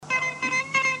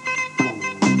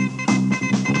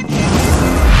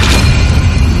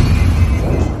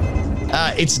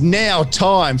It's now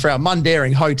time for our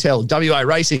Mundaring Hotel WA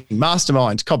Racing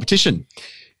Mastermind competition.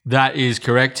 That is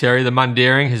correct, Terry. The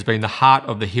Mundaring has been the heart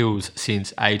of the hills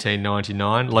since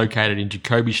 1899, located in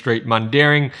Jacoby Street,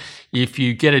 Mundaring. If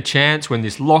you get a chance when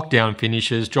this lockdown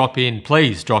finishes,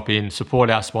 please drop in, support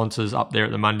our sponsors up there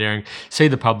at the Mundaring, see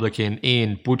the publican,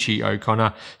 Ian Butchie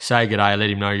O'Connor, say g'day,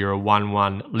 let him know you're a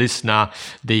 1-1 listener.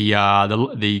 The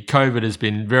COVID has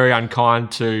been very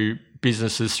unkind to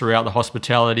businesses throughout the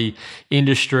hospitality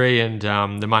industry, and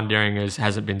the Mundaring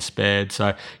hasn't been spared.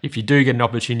 So if you do get an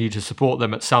opportunity to support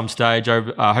them at some stage,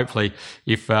 hopefully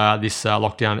if this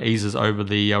lockdown eases over,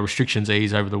 the restrictions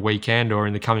ease over the weekend or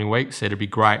in the coming weeks, it'd be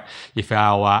great if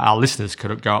our listeners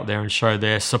could go up there and show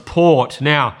their support.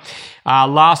 Now,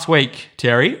 last week,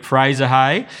 Terry, Fraser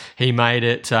Hay, he made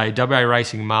it a WA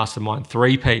Racing Mastermind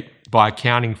three-peat by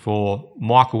accounting for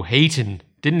Michael Heaton,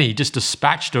 didn't he? Just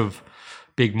dispatched of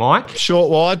Big Mike. Short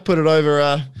wide, put it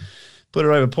over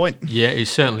point. Yeah, he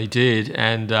certainly did.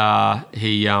 And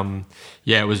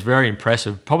it was very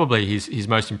impressive. Probably his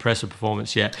most impressive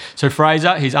performance yet. So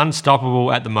Fraser, he's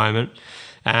unstoppable at the moment.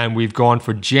 And we've gone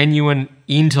for genuine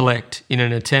intellect in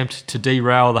an attempt to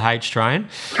derail the H train.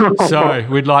 So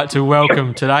we'd like to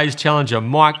welcome today's challenger,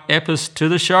 Mike Epis, to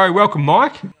the show. Welcome,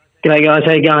 Mike. G'day, guys.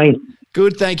 How you going?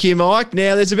 Good, thank you, Mike.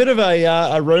 Now, there's a bit of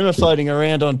a rumour floating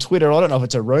around on Twitter. I don't know if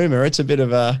it's a rumour. It's a bit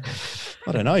of a,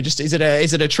 I don't know. Just is it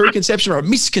a true conception or a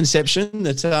misconception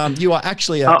that you are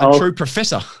actually a true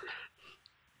professor?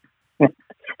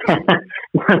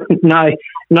 No,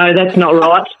 that's not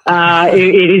right.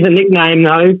 It is a nickname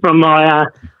though from my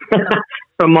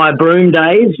from my Broome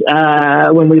days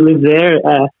when we lived there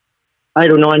 8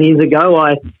 or 9 years ago.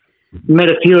 I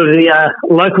met a few of the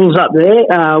locals up there.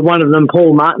 One of them,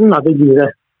 Paul Martin, I think he's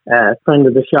a friend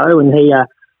of the show, and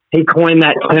he coined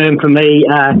that term for me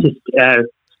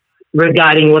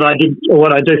regarding what I did or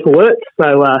what I do for work.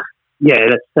 So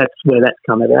that's where that's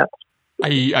come about. Are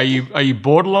you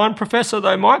borderline professor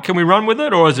though, Mike? Can we run with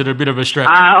it, or is it a bit of a stretch?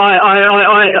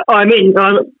 I'm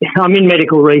in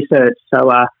medical research. So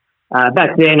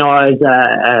back then I was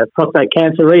a prostate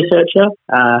cancer researcher.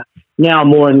 Now I'm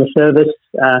more in the service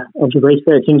of the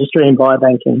research industry and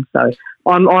biobanking. So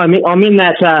I'm in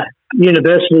that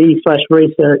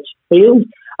university/research field,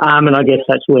 and I guess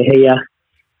that's where he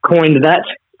coined that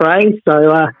phrase.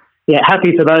 So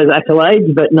happy for those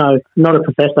accolades, but no, not a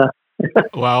professor.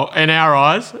 Well, in our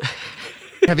eyes.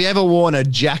 Have you ever worn a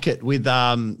jacket with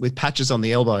patches on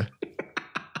the elbow?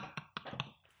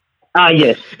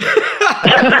 Yes.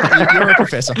 You're a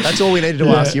professor. That's all we needed to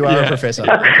ask. You are a professor.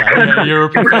 Okay. Yeah, you're a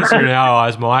professor in our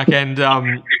eyes, Mike. And are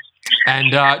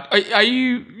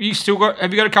you still got?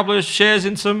 Have you got a couple of shares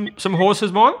in some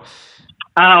horses, Mike?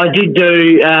 I did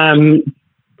do some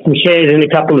shares in a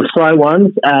couple of slow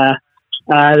ones.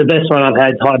 The best one I've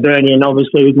had is Hibernian,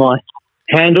 obviously with my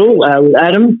handle with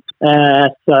Adam.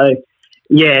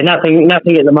 Nothing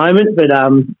at the moment, but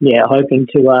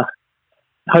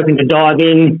hoping to dive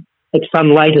in at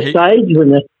some later stage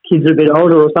when the kids are a bit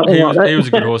older or something like that. He was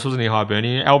a good horse, wasn't he,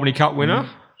 Hibernian? Albany Cup winner?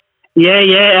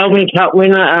 Yeah, Albany Cup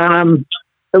winner.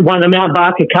 Won the Mount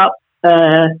Barker Cup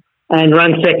and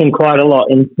run second quite a lot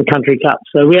in the Country Cup.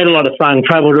 So we had a lot of fun,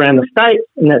 travelled around the state,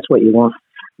 and that's what you want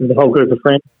with a whole group of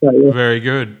friends. So, yeah. Very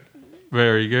good.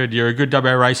 Very good. You're a good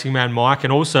WA racing man, Mike,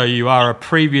 and also you are a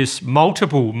previous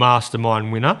multiple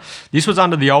Mastermind winner. This was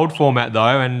under the old format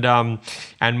though, and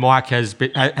Mike has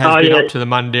been up to the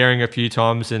Mundaring a few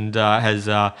times and has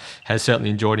certainly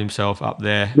enjoyed himself up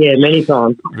there. Yeah, many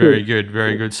times. Very good,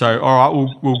 very good. So, all right,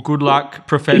 well, good luck,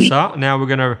 Professor. Now we're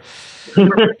gonna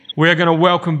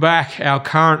welcome back our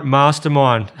current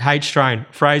Mastermind H train,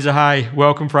 Fraser Hay.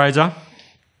 Welcome, Fraser.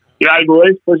 G'day,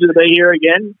 boys. Pleasure to be here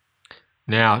again.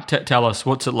 Now, tell us,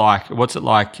 what's it like?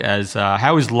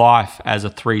 How is life as a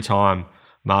 3-time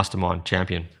Mastermind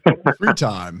champion?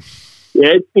 3-time.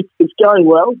 Yeah, it's going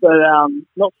well, but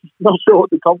not sure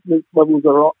what the confidence levels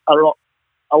are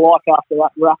like after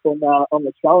that wrap on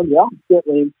the Challenger.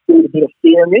 Certainly instilled a bit of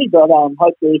fear in me, but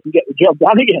hopefully we can get the job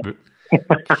done again.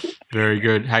 Very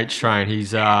good. H-Train.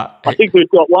 I think we've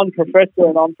got one professor,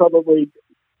 and I'm probably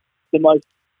the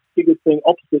biggest thing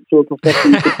opposite to a professor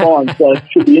you could find, so it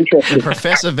should be interesting. The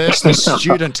professor versus the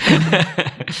student.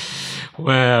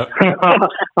 Well,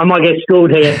 I might get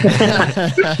schooled here.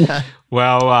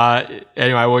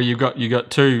 Anyway, you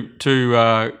got two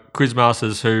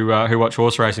quizmasters who watch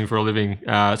horse racing for a living.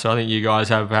 So I think you guys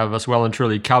have us well and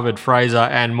truly covered, Fraser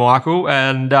and Michael.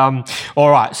 And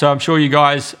all right, so I'm sure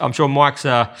Mike's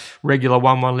a regular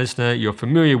 1-1 listener. You're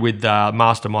familiar with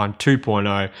Mastermind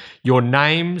 2.0. Your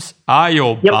names are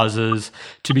your buzzers.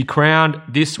 To be crowned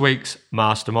this week's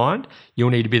Mastermind, You'll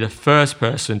need to be the first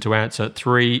person to answer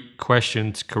 3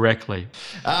 questions correctly.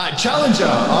 Challenger,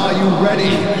 are you ready?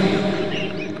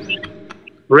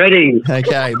 Ready.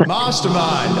 Okay.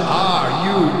 Mastermind, are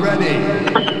you ready?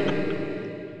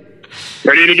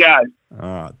 Ready to go. All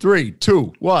right. 3,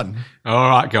 2, 1. All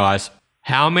right, guys.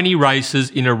 How many races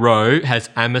in a row has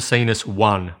Amasenus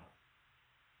won?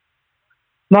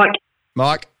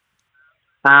 Mike,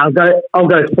 I'll go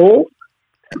 4.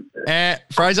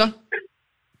 Fraser?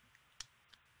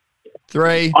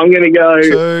 3. I'm going to go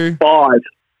 2. 5.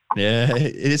 Yeah,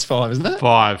 it is 5, isn't it?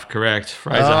 5, correct.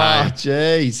 Fraser Hay.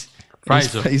 Jeez.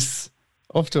 Fraser. He's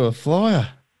off to a flyer.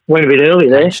 Went a bit early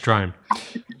there. Strome.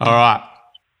 All right.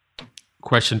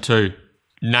 Question 2.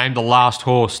 Name the last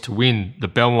horse to win the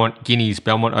Belmont Guineas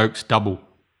Belmont Oaks double.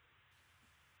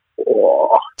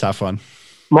 Oh, Tough one.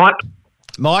 Mike,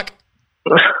 nah.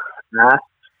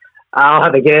 I'll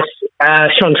have a guess.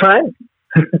 Chantre.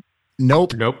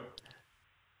 Nope.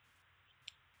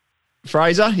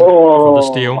 Fraser? For the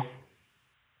steal.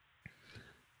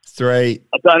 3.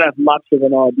 I don't have much of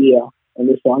an idea on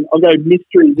this one. I'll go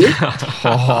mystery this. That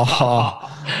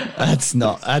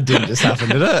didn't just happen,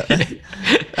 did it?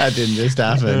 That didn't just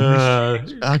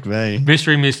happen. Fuck me.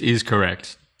 Mystery Miss is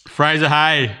correct. Fraser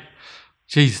Hay.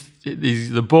 Jeez,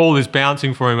 the ball is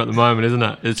bouncing for him at the moment, isn't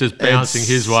it? It's just bouncing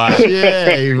his way. Yeah,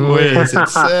 it was. It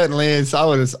certainly is. I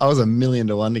was $1 million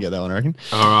to 1 to get that one, I reckon.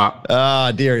 All right.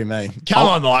 Ah, dearie me. Come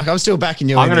on, Mike. I'm still backing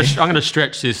you. I'm going to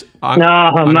stretch this. I'm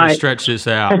going to stretch this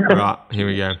out. All right, here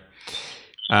we go.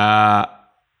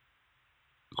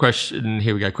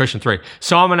 Question 3.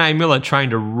 Simon A. Miller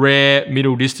trained a rare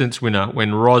middle distance winner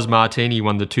when Ros Martini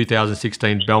won the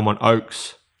 2016 Belmont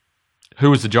Oaks. Who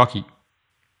was the jockey?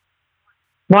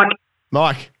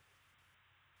 Mike.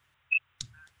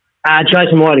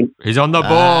 Jason Whiting. He's on the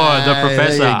board, the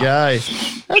professor. There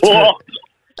you go.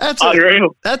 That's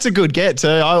Unreal. That's a good get too.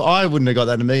 I wouldn't have got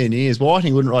that in a million years.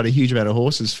 Whiting wouldn't ride a huge amount of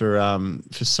horses for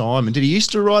Simon. Did he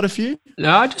used to ride a few?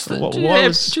 No, just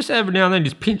every now and then,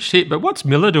 just pinch hit. But what's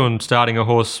Miller doing starting a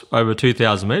horse over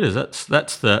 2,000 metres? That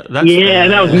was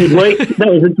midweek.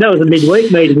 that was a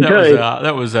midweek meeting too.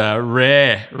 That was a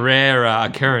rare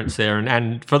occurrence there.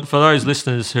 And for those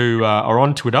listeners who are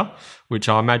on Twitter, which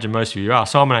I imagine most of you are,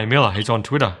 Simon A. Miller, he's on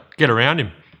Twitter. Get around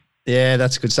him. Yeah,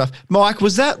 that's good stuff. Mike,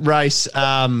 was that race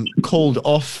called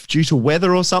off due to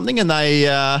weather or something? And they,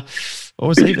 or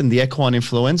was it even the equine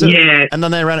influenza? Yeah. And then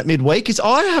they ran it midweek? Because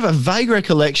I have a vague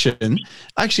recollection.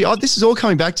 Actually, this is all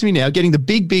coming back to me now, getting the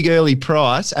big early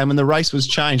price. And when the race was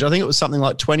changed, I think it was something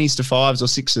like 20s to 5s or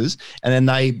 6s. And then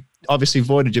they obviously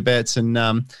voided your bets and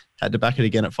had to back it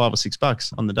again at $5 or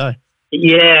 $6 on the day.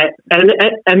 Yeah. And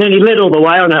then he led all the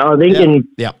way on it, I think.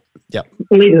 Yeah.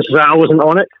 Needless to say, I wasn't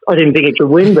on it. I didn't think it could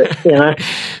win, but that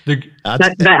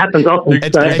happens often.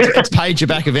 It's paid you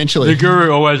back eventually. The guru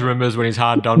always remembers when he's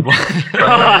hard done by.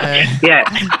 Yeah,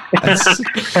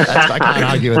 I can't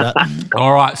argue with that.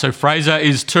 All right, so Fraser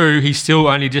is 2. He's still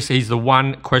he's the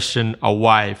 1 question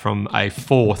away from a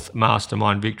 4th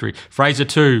Mastermind victory. Fraser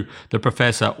 2, the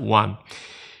Professor 1.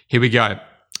 Here we go.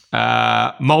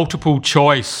 Multiple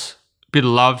choice. Bit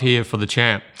of love here for the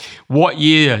champ. What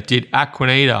year did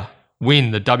Aquanita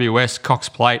win the WS Cox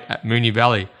Plate at Moonee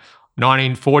Valley?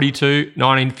 1942,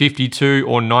 1952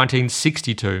 or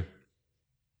 1962?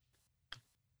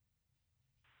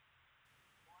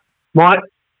 Mike.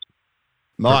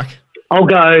 I'll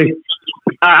go.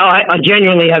 I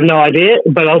genuinely have no idea,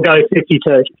 but I'll go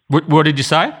 52. What did you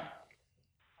say?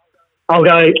 I'll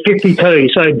go 52,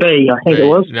 so B, I think it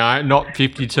was. No, not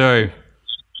 52.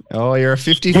 Oh, you're a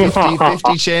 50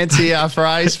 chance here,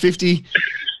 Fraser. 50.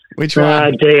 Which one?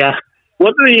 Oh, dear.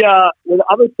 What were the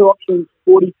other 2 options,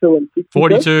 42 and 52?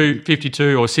 42,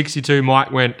 52 or 62.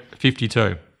 Mike went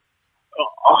 52.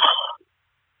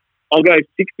 I'll go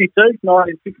 62,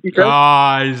 1962.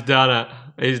 Oh, he's done it.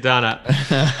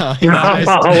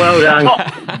 Well done.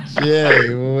 Yeah,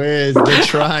 where's the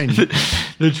train?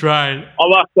 The train. I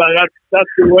must say, that's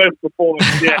the worst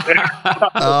performance yet.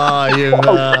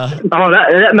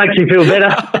 That makes you feel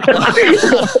better.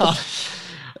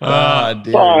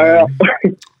 Dear.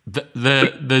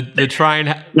 The train.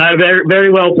 No, very, very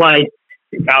well played.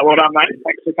 Well done, mate.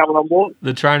 Thanks for coming on board.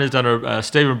 The train has done a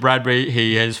Stephen Bradbury.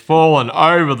 He has fallen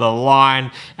over the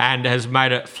line and has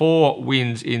made it 4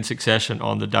 wins in succession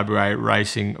on the WA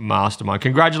Racing Mastermind.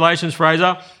 Congratulations,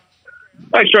 Fraser.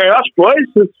 Thanks very much, boys.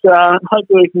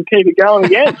 Hopefully we can keep it going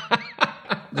again.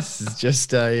 This is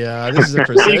just a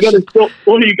procession.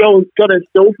 All you guys got to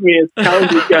install for me as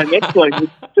challenges go next week.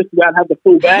 Just just about have the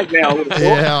full bag now. I would have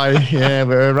thought. Yeah,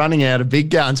 we're running out of big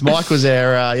guns. Mike was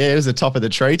our, he was the top of the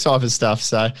tree type of stuff.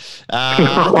 So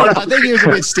I think he was a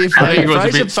bit stiff.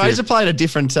 Fraser played a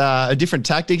different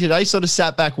tactic today. Sort of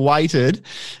sat back, waited,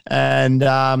 and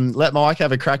let Mike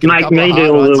have a crack at a couple of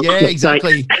hard ones. Yeah,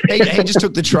 exactly. He just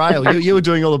took the trail. You were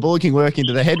doing all the bullocking work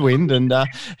into the headwind, and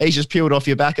he's just peeled off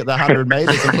your back at the 100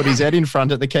 metres and put his head in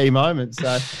front at the key moment.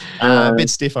 So a bit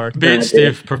stiff, I reckon. Bit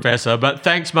stiff, Professor. But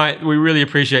thanks, mate. We really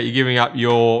appreciate you giving up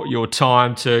your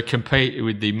time to compete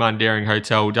with the Mundaring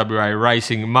Hotel WA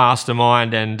Racing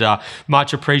Mastermind, and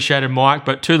much appreciated, Mike.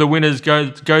 But to the winners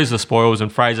goes the spoils,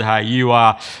 and Fraser Hay, you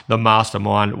are the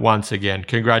mastermind once again.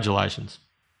 Congratulations.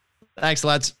 Thanks,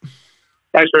 lads.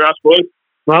 Thanks very much, boys.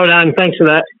 Well done. Thanks for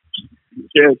that.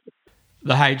 Cheers.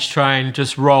 The H train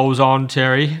just rolls on,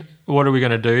 Terry. What are we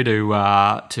going to do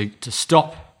to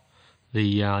stop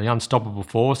the unstoppable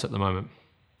force at the moment?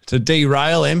 To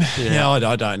derail him? Yeah,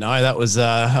 I don't know. That was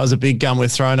a big gun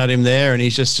we've thrown at him there, and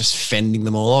he's just fending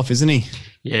them all off, isn't he?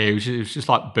 Yeah, it was just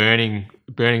like burning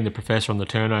the professor on the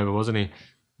turnover, wasn't he?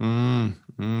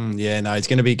 Yeah, no, it's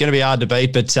going to be hard to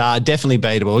beat, but definitely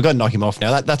beatable. We've got to knock him off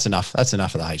now. That's enough. That's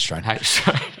enough of the H train.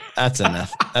 That's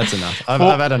enough. I've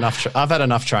had enough. I've had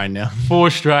enough train now.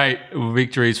 4 straight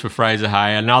victories for Fraser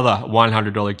Hay. Another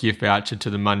 $100 gift voucher to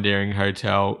the Mundaring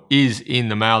Hotel is in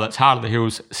the mail. That's Heart of the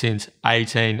Hills since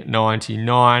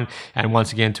 1899. And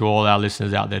once again, to all our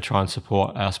listeners out there, try and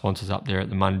support our sponsors up there at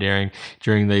the Mundaring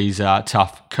during these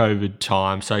tough COVID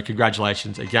times. So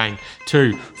congratulations again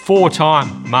to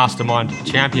 4-time Mastermind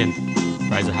champion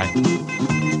Fraser Hay.